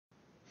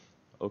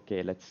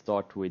Okay, let's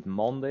start with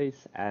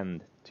Mondays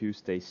and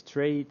Tuesdays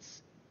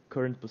trades,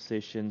 current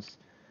positions,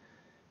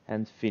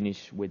 and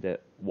finish with the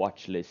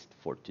watch list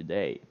for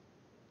today.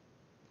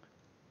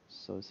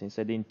 So since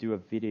I didn't do a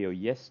video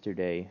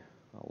yesterday,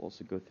 I'll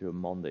also go through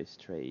Monday's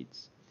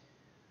trades.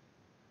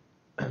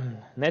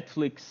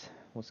 Netflix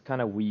was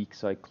kind of weak,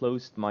 so I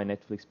closed my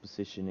Netflix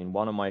position in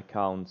one of my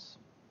accounts.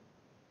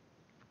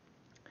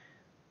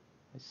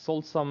 I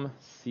sold some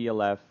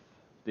CLF.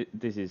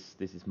 This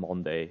is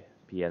Monday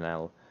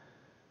PNL.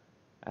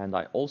 And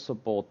I also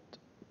bought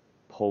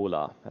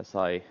Pola, as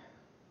I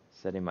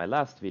said in my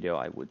last video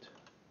I would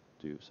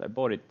do. So I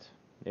bought it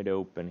near the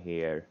open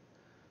here,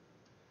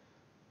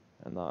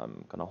 and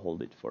I'm gonna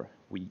hold it for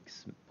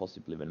weeks,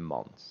 possibly even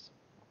months.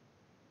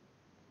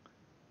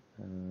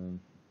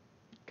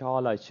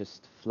 Kala is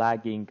just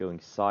flagging,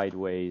 going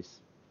sideways.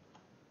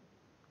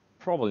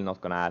 Probably not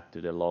gonna add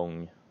to the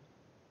long.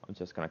 I'm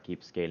just gonna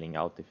keep scaling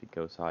out if it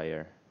goes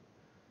higher.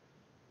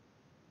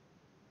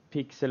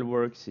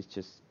 Pixelworks is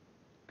just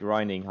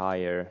grinding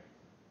higher.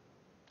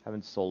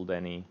 Haven't sold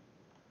any.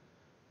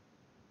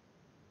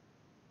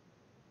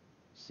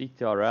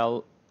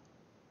 CTRL.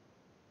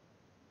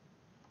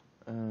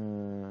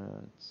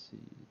 Let's see.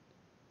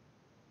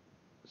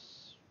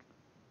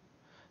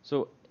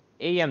 So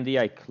AMD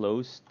I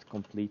closed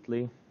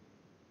completely.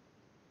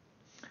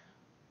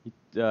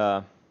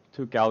 It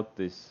took out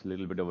this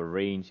little bit of a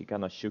range. It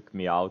kind of shook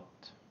me out.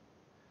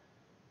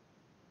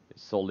 I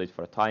sold it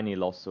for a tiny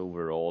loss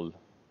overall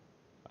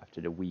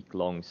after the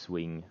week-long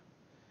swing.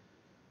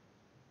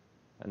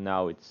 And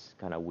now it's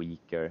kind of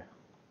weaker.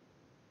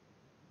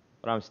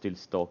 But I'm still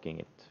stalking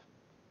it.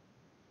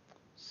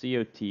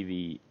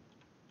 COTV.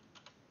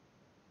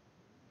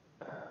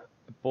 I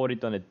bought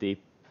it on a dip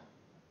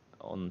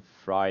on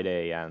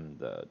Friday and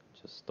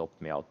just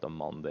stopped me out on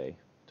Monday.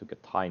 Took a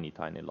tiny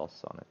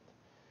loss on it.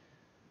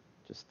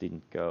 Just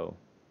didn't go.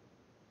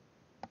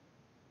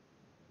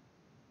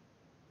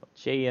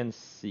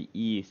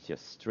 JNCE is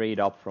just straight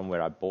up from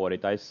where I bought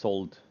it. I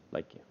sold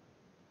like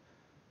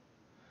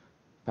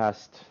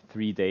past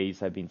 3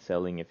 days. I've been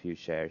selling a few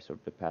shares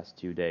over the past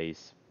 2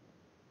 days.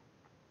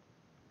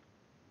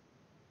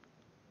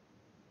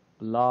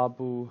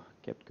 Labu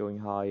kept going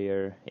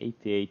higher.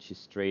 ATH is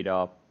straight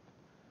up.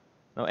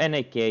 Now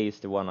NAK is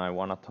the one I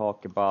want to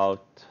talk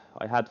about.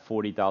 I had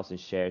 40,000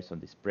 shares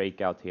on this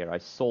breakout here. I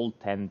sold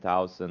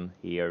 10,000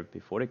 here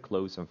before the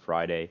close on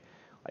Friday.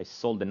 I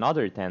sold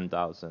another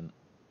 10,000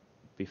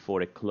 before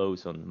the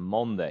close on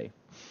Monday.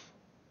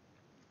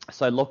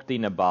 So I locked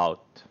in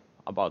about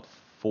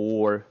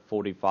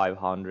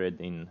 4,500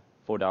 in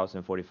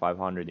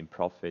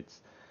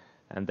profits,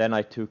 and then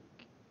I took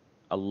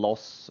a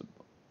loss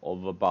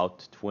of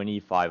about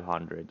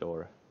 2,500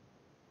 or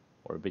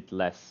a bit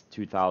less,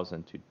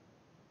 2,000 to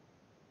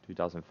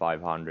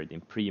 2,500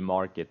 in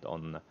pre-market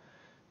on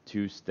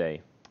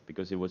Tuesday,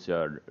 because it was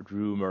a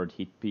rumored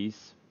hit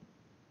piece,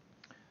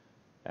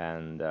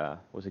 and it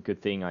was a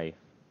good thing I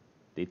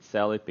did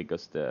sell it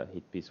because the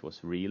hit piece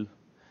was real.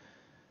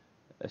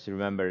 As you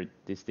remember,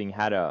 this thing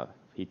had a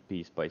hit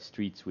piece by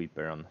Street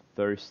Sweeper on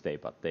Thursday,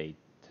 but they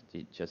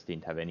just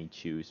didn't have any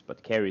chews.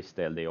 But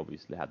Carysdale, they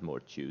obviously had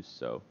more chews,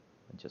 so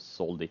I just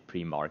sold it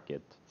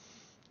pre-market.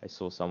 I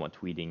saw someone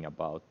tweeting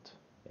about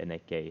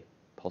NAK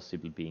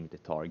possibly being the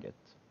target.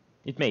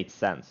 It made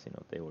sense, you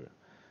know, they were,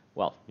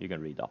 well, you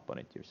can read up on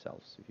it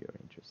yourselves if you're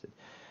interested.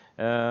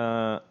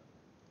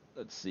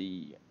 Let's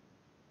see.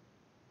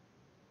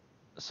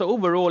 So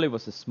overall, it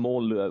was a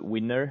small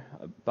winner.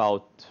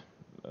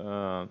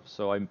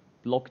 So I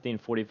locked in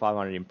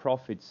 4,500 in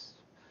profits,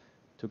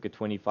 took a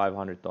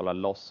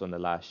 $2,500 loss on the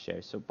last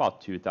share, so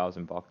about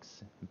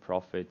 $2,000 in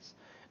profits.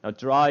 Now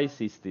Dries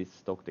is this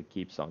stock that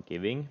keeps on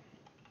giving.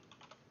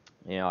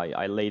 Yeah,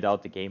 I laid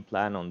out the game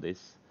plan on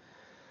this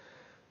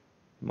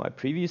in my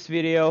previous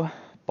video.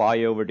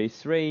 Buy over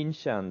this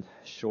range and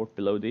short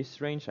below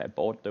this range. I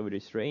bought over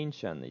this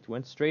range and it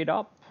went straight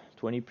up,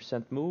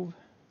 20% move.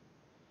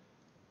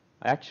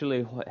 I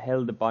actually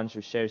held a bunch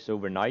of shares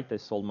overnight. I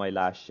sold my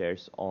last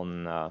shares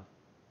on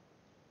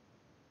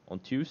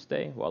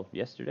Tuesday, well,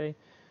 yesterday.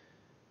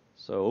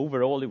 So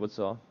overall, it was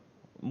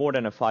more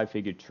than a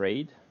 5-figure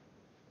trade.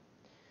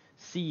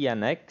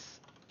 CNX,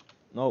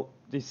 no,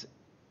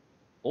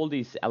 all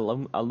these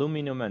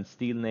aluminum and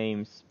steel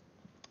names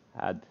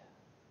had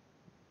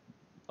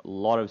a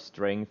lot of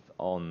strength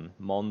on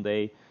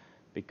Monday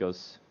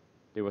because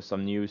there was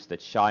some news that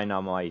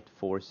China might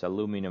force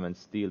aluminum and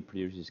steel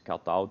producers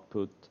cut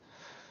output.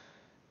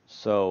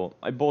 So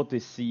I bought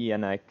this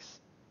CNX,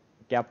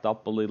 gapped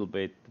up a little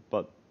bit,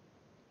 but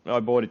I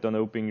bought it on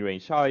opening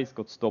range highs,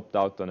 got stopped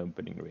out on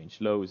opening range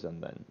lows,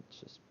 and then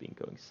it's just been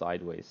going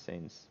sideways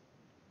since.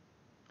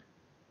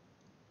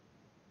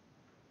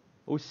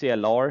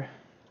 OCLR,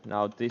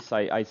 now this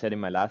I said in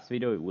my last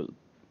video it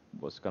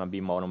was gonna be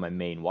one of my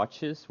main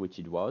watches, which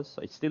it was.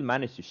 I still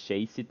managed to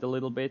chase it a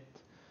little bit.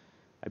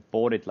 I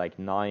bought it like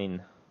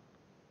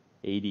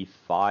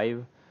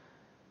 985.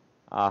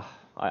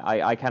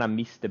 I kind of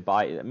missed the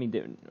buy. I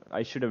mean,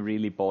 I should have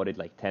really bought it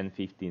like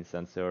 10-15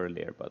 cents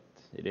earlier, but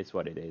it is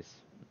what it is.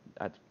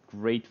 had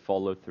great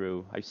follow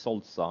through. I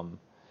sold some.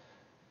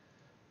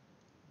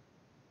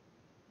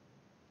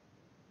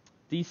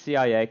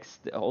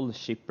 DCIX, the whole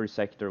shipper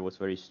sector was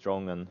very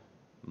strong on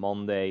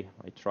Monday.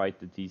 I tried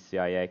the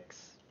DCIX,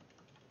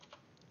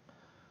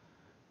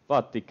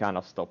 but it kind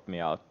of stopped me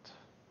out.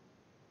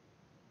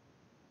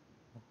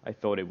 I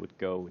thought it would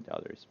go with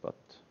others, but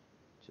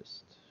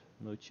just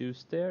no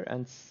choose there.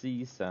 And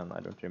Season, I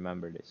don't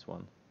remember this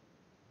one.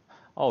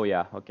 Oh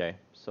yeah, okay.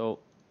 So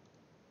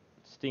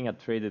Sting had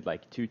traded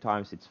like 2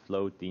 times its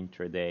float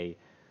intraday.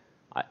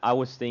 I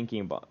was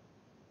thinking about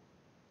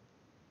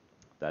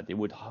that it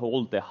would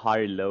hold the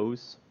higher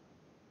lows.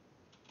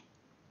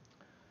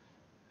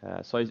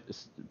 So I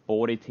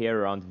bought it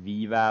here around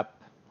VWAP.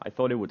 I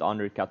thought it would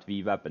undercut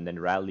VWAP and then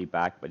rally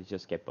back, but it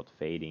just kept on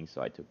fading,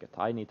 so I took a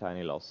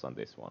tiny loss on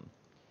this one.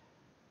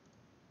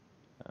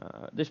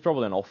 There's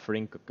probably an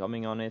offering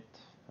coming on it.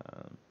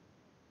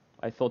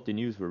 I thought the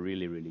news were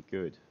really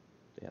good.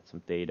 They had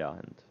some data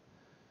and...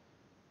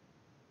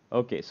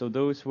 Okay, so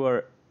those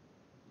were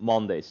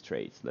Monday's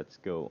trades. Let's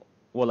go.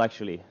 Well,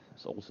 actually,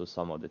 it's also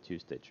some of the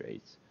Tuesday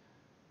trades.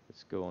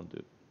 Let's go on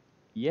to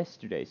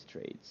yesterday's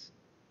trades.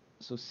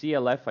 So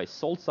CLF, I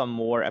sold some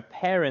more.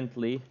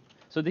 Apparently,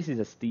 so this is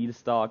a steel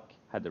stock.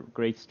 Had a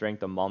great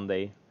strength on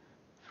Monday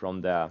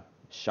from the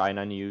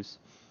China news.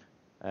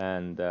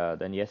 And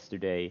then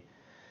yesterday,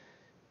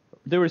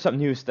 there was some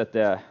news that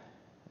the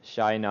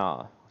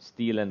China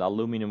steel and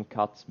aluminum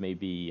cuts may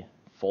be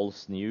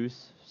false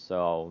news.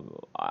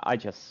 So I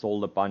just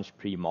sold a bunch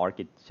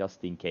pre-market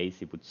just in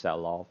case it would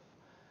sell off.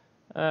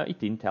 It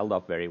didn't held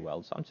up very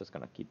well, so I'm just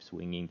gonna keep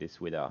swinging this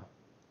with a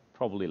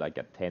probably like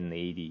a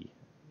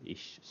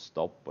 1080-ish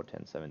stop or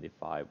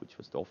 1075, which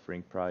was the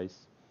offering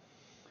price.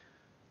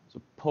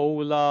 So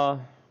Pola,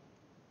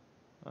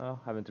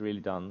 haven't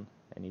really done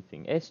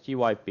anything.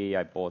 SGYP,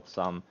 I bought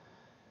some.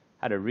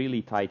 Had a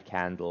really tight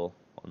candle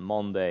on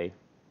Monday.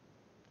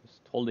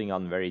 Just holding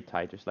on very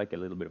tight. There's like a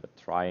little bit of a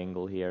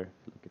triangle here.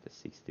 Look at the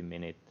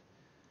 60-minute.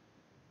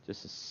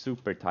 Just a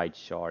super tight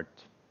chart.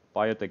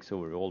 Biotechs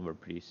overall were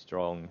pretty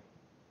strong.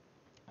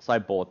 So I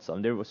bought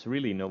some. There was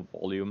really no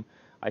volume.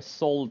 I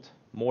sold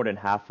more than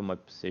half of my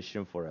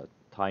position for a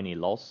tiny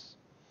loss.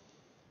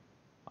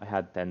 I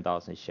had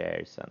 10,000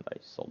 shares and I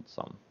sold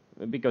some.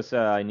 Because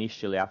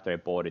initially after I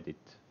bought it, it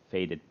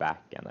faded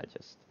back and I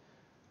just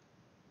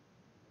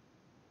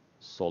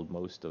sold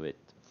most of it.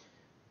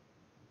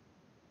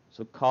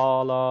 So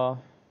Kala,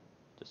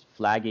 just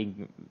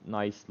flagging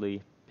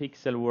nicely.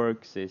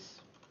 Pixelworks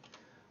is,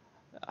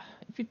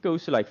 if it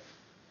goes to like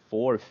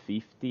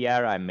 450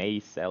 area, I may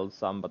sell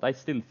some, but I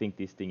still think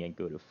this thing can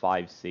go to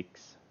 5-6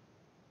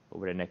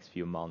 over the next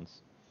few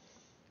months.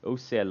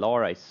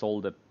 OCLR, I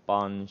sold a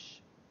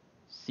bunch.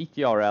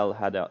 CTRL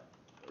had a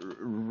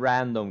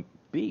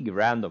big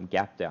random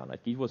gap down.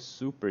 Like it was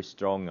super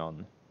strong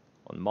on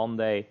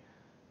Monday,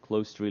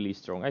 closed really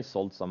strong. I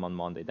sold some on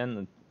Monday.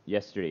 Then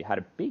yesterday had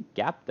a big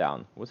gap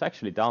down. It was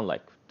actually down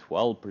like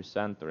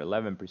 12% or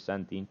 11%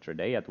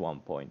 intraday at one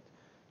point.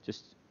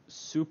 Just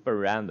super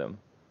random.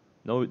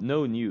 No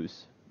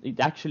news. It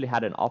actually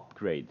had an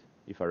upgrade,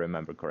 if I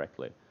remember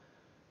correctly.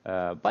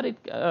 But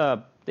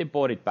they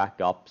bought it back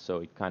up, so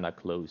it kind of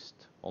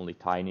closed only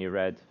tiny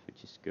red,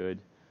 which is good.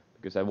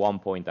 Because at one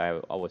point I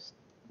was,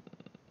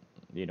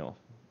 you know,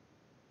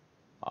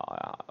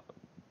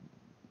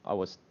 I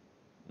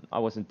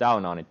wasn't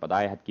down on it, but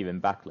I had given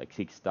back like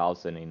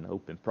 6,000 in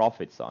open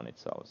profits on it,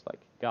 so I was like,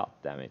 God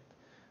damn it.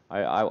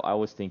 I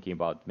was thinking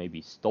about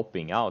maybe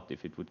stopping out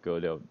if it would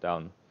go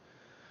down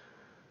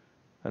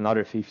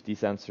another 50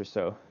 cents or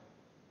so.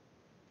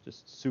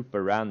 Just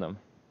super random.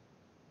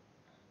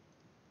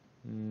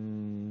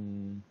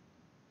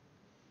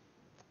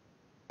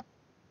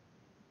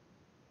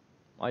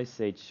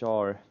 Ice Age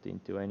Char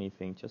didn't do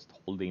anything, just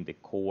holding the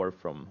core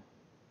from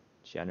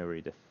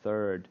January the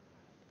 3rd.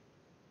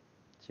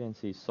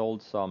 GNC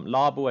sold some.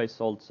 Labu, I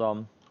sold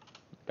some.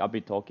 I've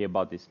been talking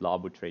about this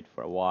Labu trade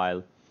for a while.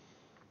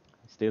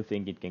 I still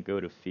think it can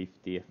go to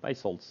 50. I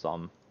sold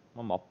some.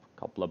 I'm up a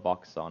couple of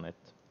bucks on it.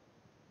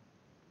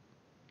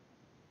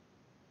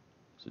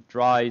 So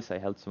Dries, I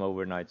held some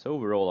overnights.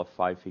 Overall, a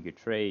 5-figure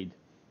trade.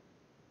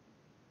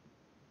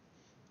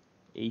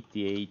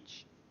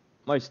 ATH.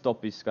 My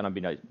stop is gonna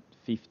be like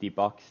 50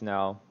 bucks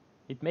now.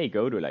 It may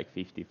go to like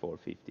 54,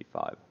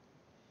 55.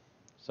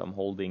 So I'm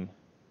holding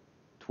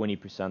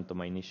 20% of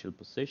my initial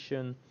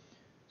position.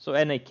 So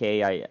NAK,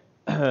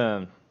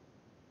 I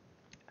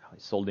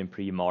sold in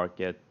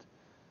pre-market.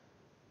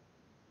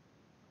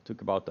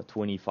 Took about a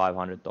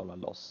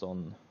 $2,500 loss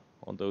on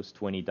those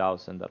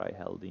 20,000 that I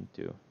held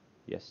into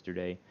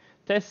yesterday.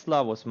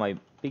 Tesla was my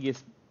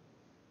biggest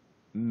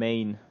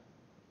main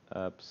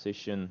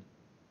position.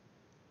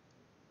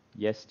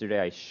 Yesterday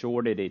I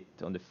shorted it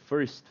on the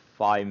first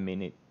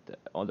 5-minute,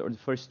 on the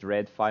first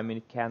red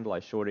 5-minute candle. I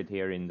shorted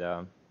here in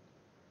the...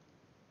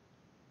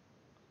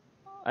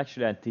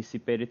 Actually, I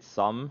anticipated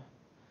some.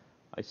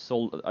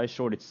 I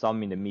shorted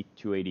some in the mid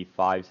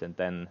 285s and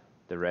then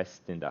the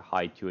rest in the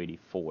high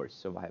 284s.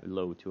 So I have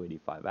low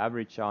 285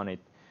 average on it.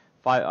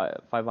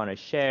 500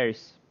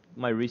 shares.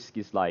 my risk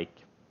is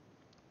like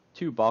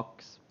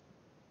 $2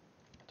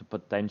 to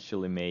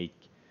potentially make,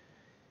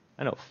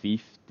 I don't know,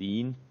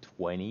 15,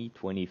 20,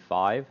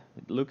 25.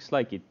 It looks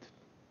like it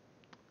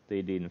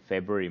did in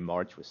February,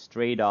 March, was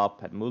straight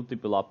up, had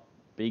multiple up,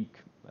 big,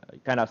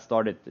 kind of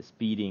started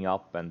speeding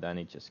up, and then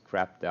it just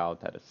crapped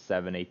out, had a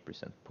 7-8%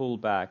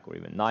 pullback, or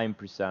even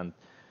 9%.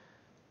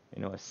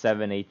 You know, a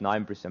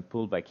 7-8-9%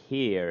 pullback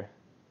here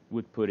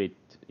would put it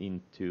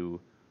into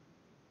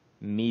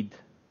mid-low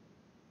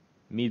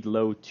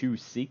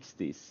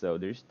 260s. So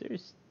there's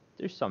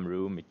some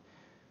room.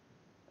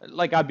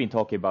 Like I've been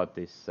talking about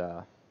this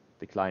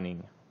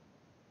declining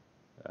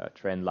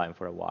trend line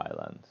for a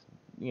while, and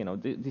you know,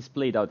 this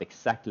played out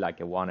exactly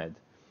like I wanted.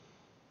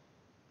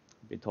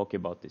 I've been talking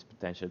about this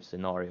potential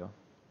scenario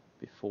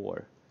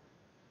before.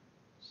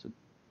 So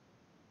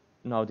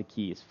now the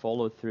key is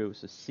follow through.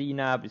 So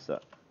CNAB is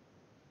a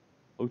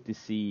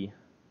OTC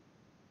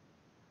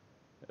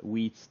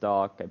wheat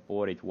stock. I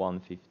bought it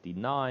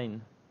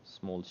 159.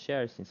 Small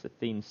shares since a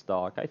thin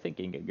stock. I think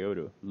it can go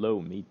to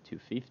low mid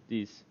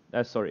 250s.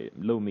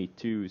 Low mid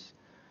 2s.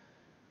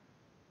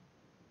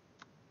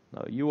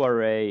 Now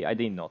URA, I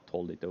did not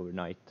hold it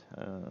overnight.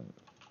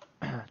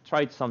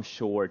 Tried some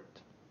short.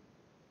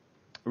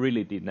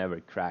 Really did never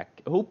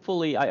crack.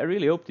 Hopefully, I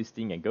really hope this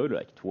thing can go to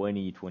like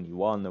 20,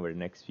 21 over the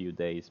next few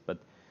days. But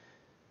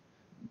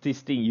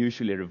this thing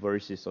usually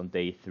reverses on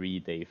day 3,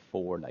 day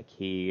 4, like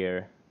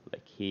here,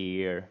 like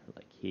here,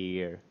 like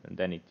here, and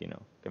then it, you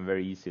know, can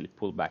very easily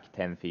pull back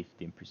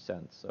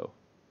 10-15%. So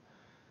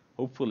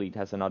hopefully it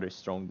has another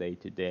strong day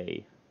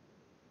today.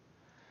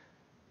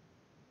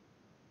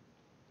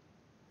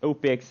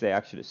 OPX they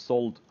actually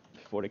sold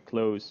before the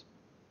close.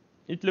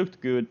 It looked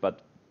good,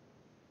 but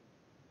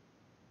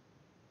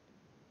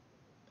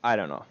I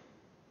don't know.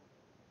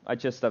 I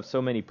just have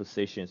so many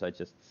positions, I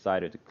just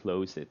decided to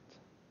close it.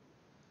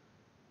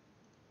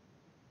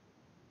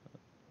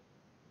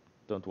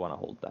 Don't want to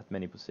hold that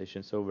many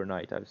positions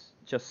overnight. I have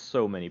just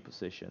so many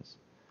positions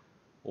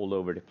all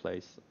over the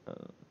place.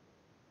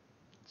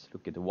 Let's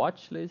look at the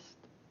watch list.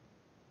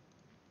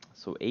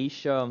 So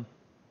Asia,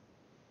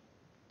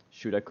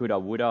 shoulda, coulda,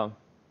 woulda.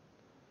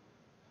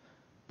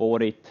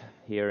 Bought it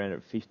here in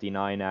the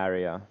 59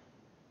 area.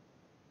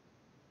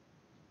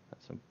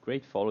 Had some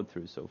great follow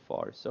through so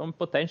far. So I'm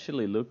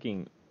potentially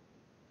looking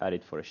at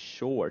it for a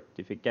short.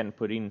 If it can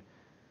put in,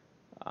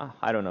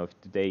 I don't know if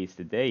today is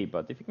the day,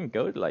 but if you can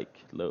go to like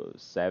low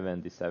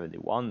 70,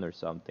 71 or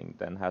something,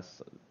 then have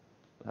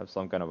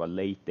some kind of a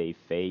late day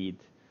fade.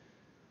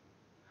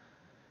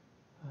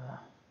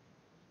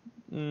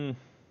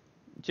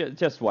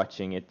 Just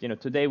watching it. You know,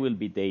 today will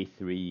be day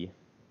 3,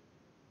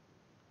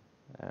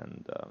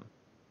 and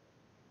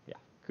yeah,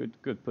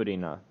 could put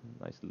in a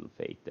nice little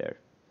fade there,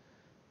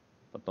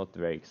 but not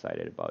very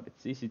excited about it.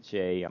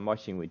 CCJ, I'm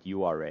watching with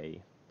URA.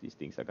 These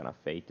things are gonna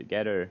fade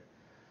together.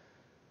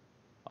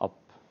 Up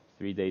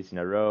 3 days in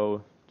a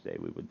row. Today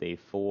we were day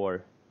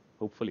 4.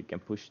 Hopefully can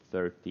push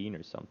 13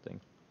 or something.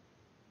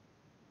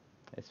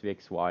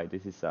 SVXY,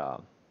 this is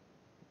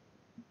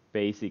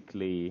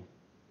basically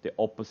the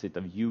opposite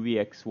of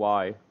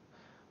UVXY.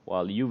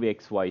 While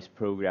UVXY is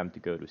programmed to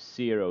go to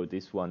 0,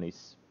 this one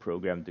is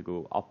programmed to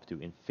go up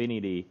to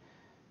infinity.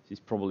 This is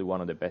probably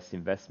one of the best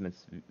investment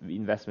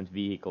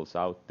vehicles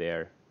out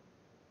there.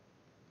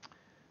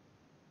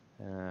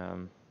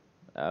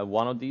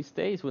 One of these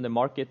days when the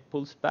market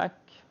pulls back,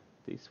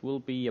 this will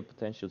be a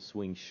potential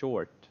swing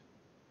short.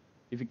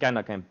 If it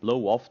can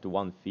blow off to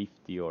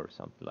 150 or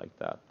something like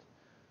that.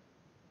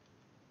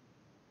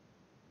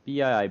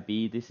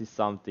 BIIB, this is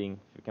something,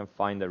 if you can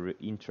find an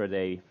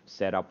intraday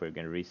setup where you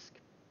can risk,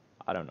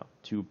 I don't know,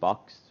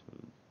 $2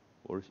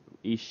 or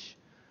ish.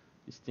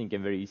 This thing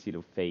can very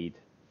easily fade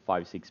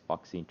 $5-6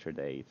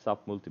 intraday. It's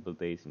up multiple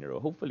days in a row.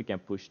 Hopefully it can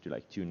push to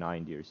like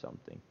 290 or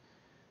something.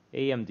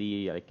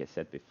 AMD, like I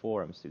said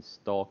before, I'm still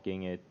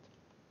stalking it.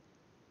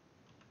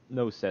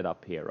 No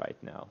setup here right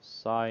now.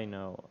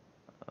 Sino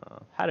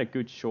had a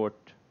good short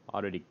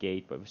out of the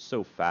gate, but it was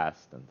so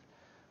fast and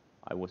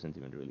I wasn't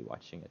even really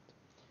watching it.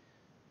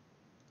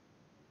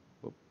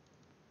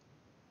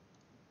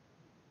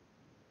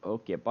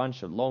 Okay, a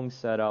bunch of long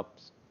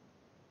setups.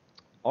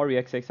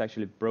 REXX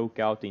actually broke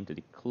out into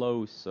the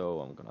close, so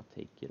I'm gonna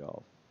take it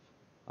off.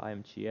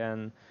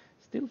 IMGN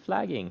still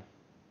flagging.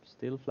 It's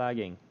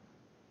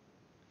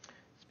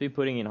been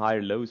putting in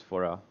higher lows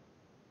for a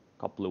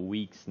couple of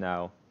weeks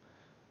now.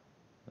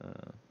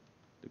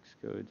 Looks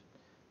good.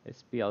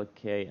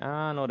 SPLK,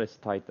 not as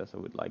tight as I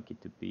would like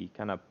it to be.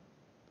 Kind of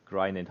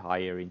grinded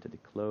higher into the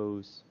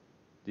close.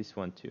 This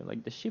one too.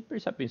 Like the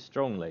shippers have been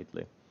strong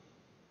lately.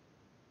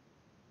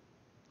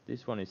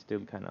 This one is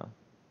still kind of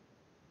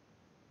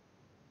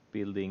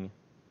building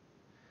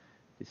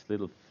this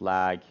little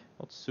flag.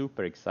 Not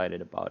super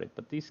excited about it,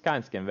 but these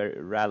kinds can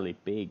rally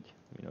big.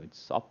 You know,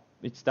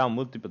 it's down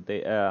multiple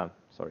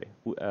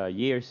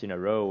years in a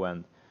row,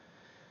 and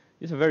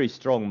it's a very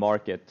strong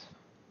market.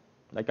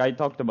 Like I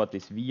talked about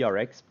this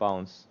VRX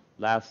bounce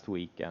last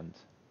week, and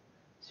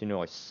so, you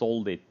know, I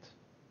sold it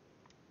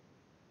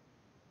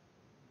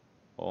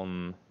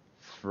on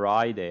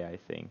Friday, I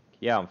think.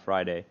 Yeah, on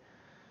Friday.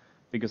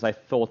 Because I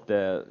thought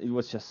it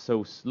was just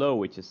so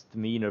slow. It just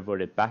mean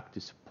reverted back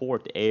to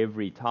support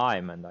every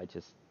time, and I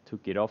just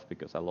took it off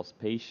because I lost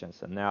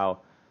patience. And now,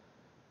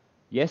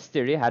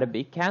 yesterday had a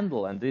big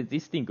candle, and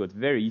this thing got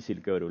very easy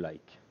to go to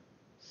like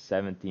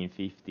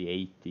 1750,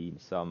 18.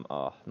 So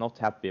I'm not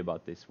happy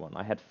about this one.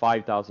 I had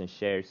 5,000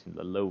 shares in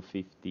the low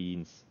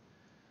 15s,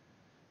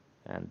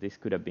 and this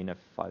could have been a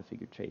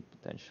 5-figure trade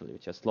potentially. I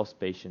just lost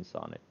patience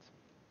on it.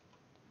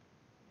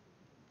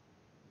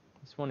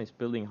 This one is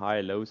building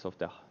higher lows of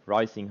the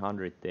rising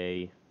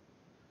 100-day.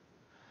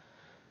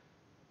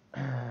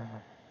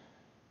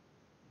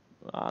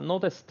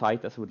 Not as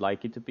tight as I would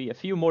like it to be. A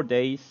few more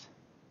days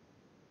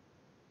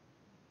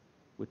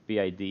would be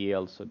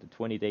ideal, so the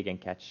 20-day can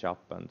catch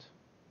up and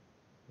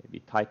maybe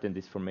tighten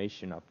this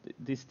formation up.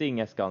 This thing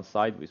has gone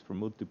sideways for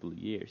multiple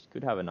years.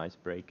 Could have a nice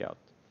breakout.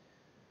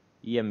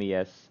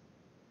 EMES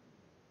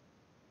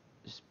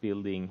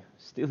still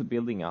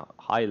building a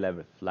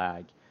high-level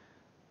flag.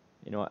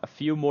 You know, a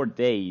few more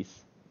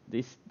days.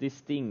 This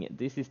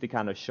is the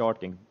kind of short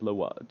can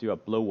do a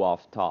blow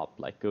off top,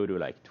 like go to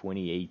like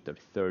 28 or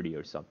 30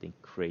 or something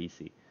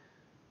crazy.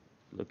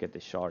 Look at the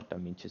chart. I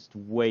mean, just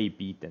way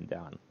beaten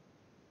down.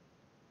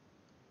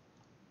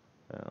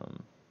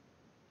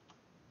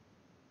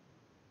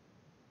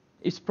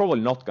 It's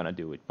probably not gonna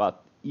do it,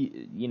 but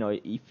you know,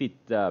 if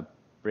it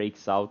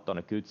breaks out on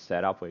a good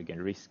setup where you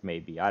can risk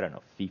maybe, I don't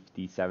know,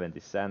 50, 70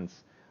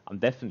 cents, I'm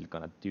definitely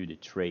gonna do the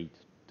trade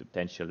to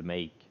potentially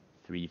make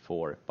 $3-4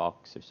 or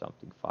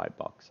something,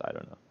 $5, I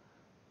don't know,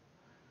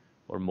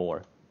 or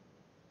more.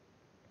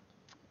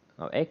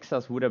 Now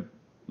Exas would have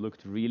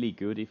looked really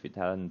good if it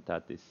hadn't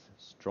had this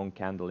strong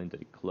candle into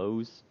the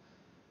close.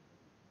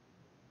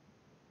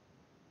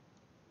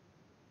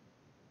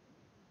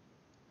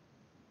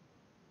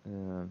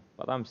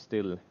 But I'm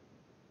still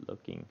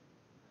looking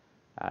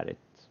at it.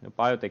 You know,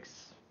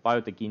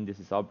 biotech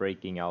indices are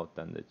breaking out,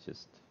 and it's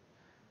just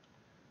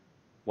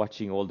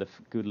watching all the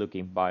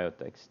good-looking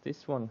biotechs.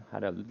 This one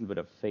had a little bit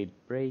of fade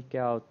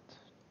breakout,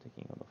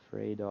 taking out of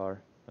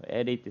radar.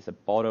 Edit is a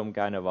bottom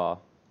kind of a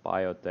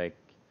biotech,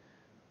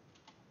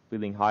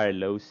 building higher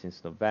lows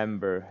since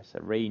November. Has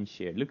a range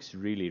here. Looks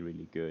really,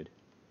 really good.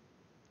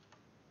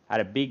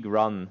 Had a big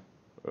run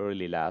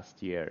early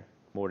last year.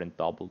 More than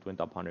doubled, went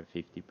up 150%.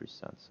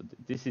 So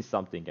this is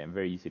something I'm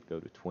very easy to go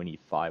to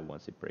 25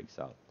 once it breaks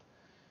out.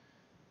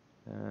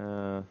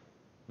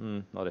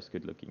 Not as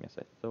good looking as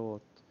I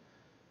thought.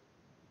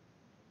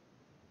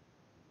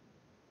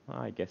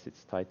 I guess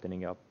it's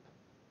tightening up.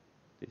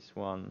 This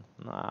one,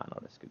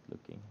 not as good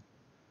looking.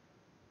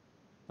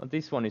 Well,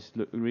 this one is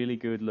really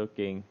good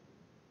looking.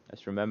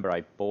 Just remember,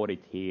 I bought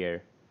it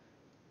here,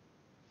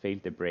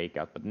 failed the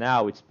breakout, but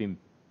now it's been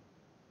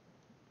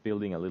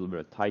building a little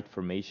bit of tight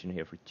formation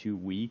here for 2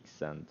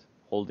 weeks and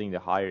holding the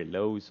higher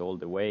lows all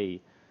the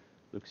way.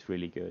 Looks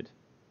really good.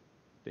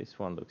 This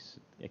one looks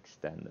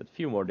extended. A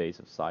few more days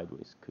of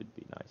sideways could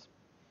be nice.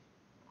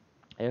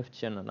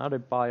 FGen, another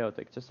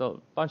biotech, just a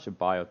bunch of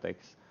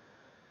biotechs.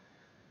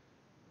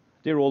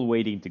 They're all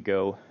waiting to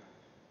go.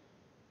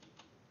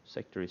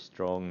 Sector is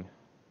strong.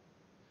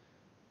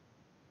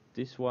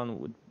 This one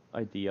would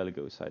ideally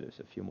go sideways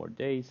a few more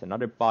days.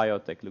 Another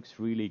biotech looks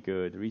really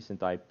good.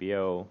 Recent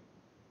IPO.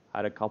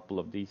 Had a couple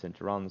of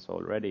decent runs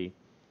already.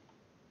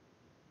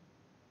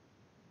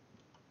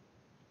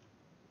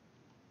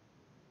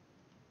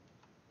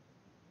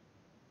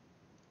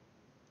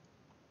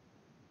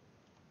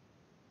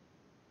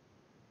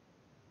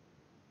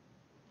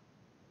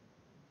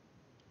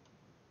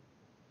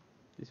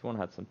 This one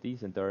had some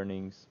decent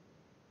earnings.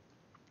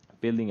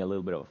 Building a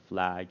little bit of a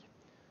flag.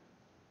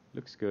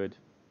 Looks good.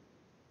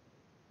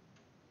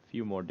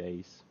 Few more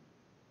days.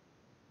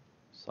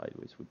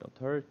 Sideways would not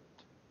hurt.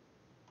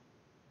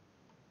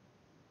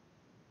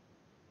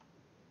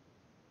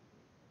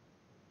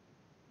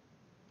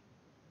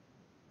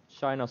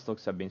 China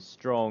stocks have been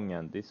strong,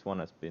 and this one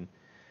has been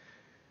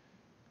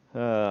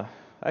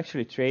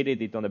actually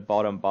traded it on the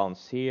bottom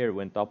bounce here,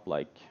 went up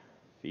like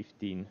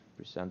 15%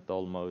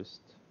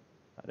 almost.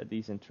 Had a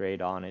decent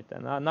trade on it,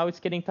 and now it's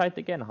getting tight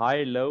again.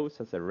 Higher lows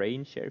has a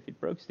range here. If it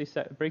breaks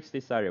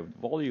this area with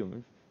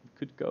volume, it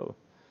could go.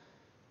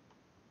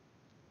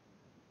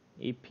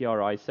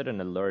 APR, I set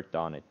an alert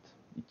on it.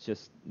 It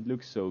just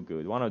looks so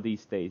good. One of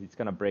these days, it's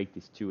gonna break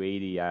this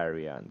 280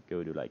 area and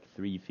go to like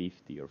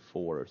 350 or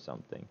 4 or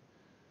something.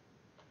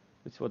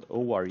 That's what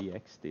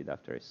OREX did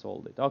after I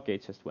sold it. Okay,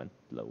 it just went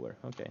lower.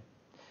 Okay.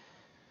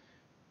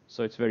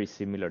 So it's very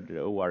similar to the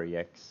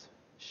OREX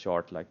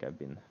short, like I've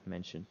been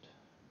mentioned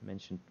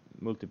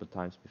multiple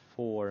times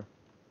before.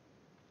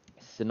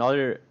 It's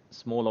another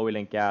small oil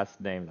and gas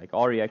name, like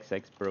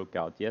REXX broke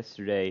out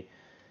yesterday.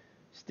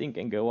 This thing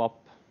can go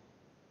up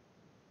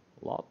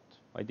a lot.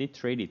 I did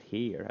trade it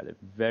here, had a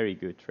very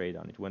good trade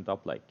on it. Went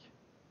up like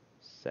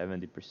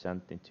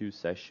 70% in 2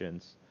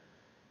 sessions.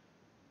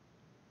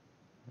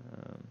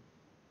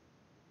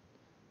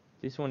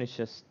 This one is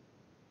just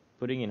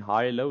putting in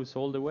higher lows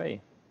all the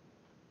way.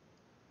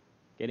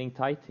 Getting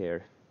tight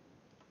here.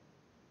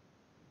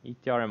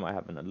 ETRM, I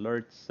have an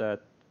alert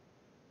set.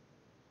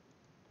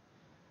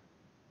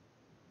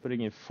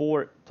 putting in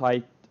 4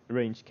 tight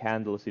range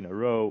candles in a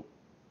row,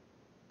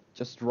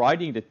 just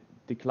riding the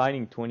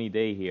declining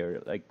 20-day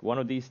here. Like one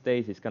of these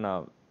days it's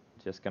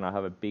just gonna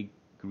have a big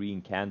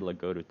green candle and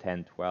go to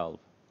 10, 12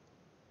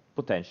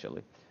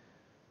 potentially.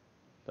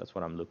 That's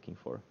what I'm looking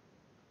for.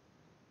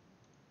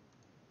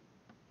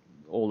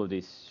 All of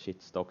these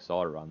shit stocks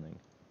are running.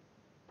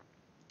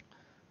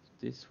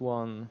 This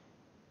one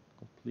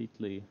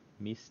completely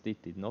missed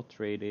it, did not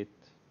trade it.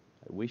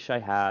 I wish I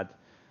had.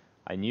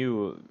 I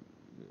knew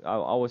I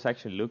was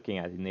actually looking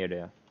at it near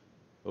the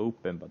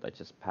open, but I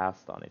just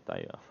passed on it.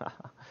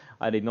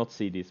 I did not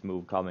see this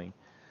move coming.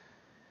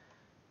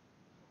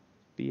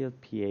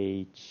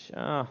 BLPH.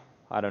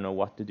 I don't know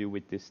what to do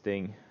with this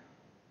thing.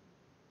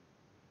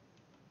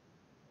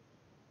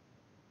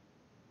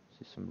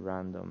 This is some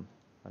random.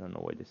 I don't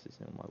know why this is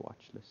on my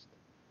watch list.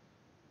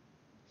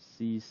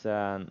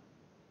 CSAN.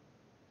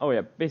 Oh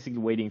yeah, basically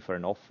waiting for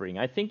an offering.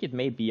 I think it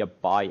may be a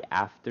buy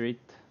after it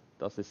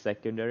does the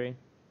secondary.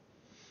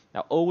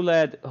 Now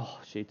OLED, oh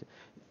shit,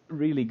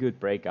 really good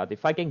breakout.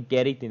 If I can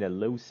get it in the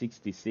low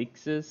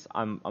 66s,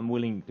 I'm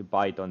willing to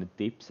buy it on the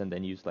dips and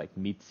then use like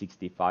mid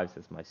 65s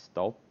as my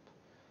stop.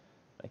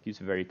 Like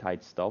use a very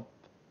tight stop.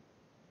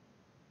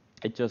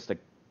 It's just a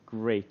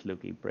great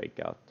looking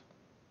breakout.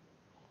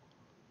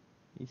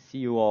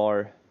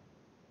 ECUR,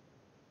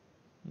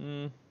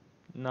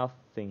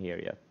 nothing here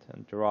yet.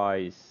 And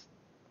dries,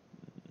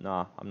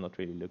 nah, I'm not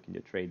really looking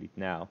to trade it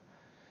now.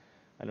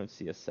 I don't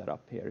see a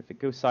setup here. If it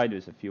goes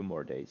sideways a few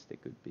more days, there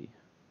could be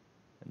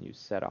a new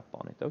setup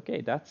on it.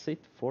 Okay, that's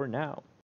it for now.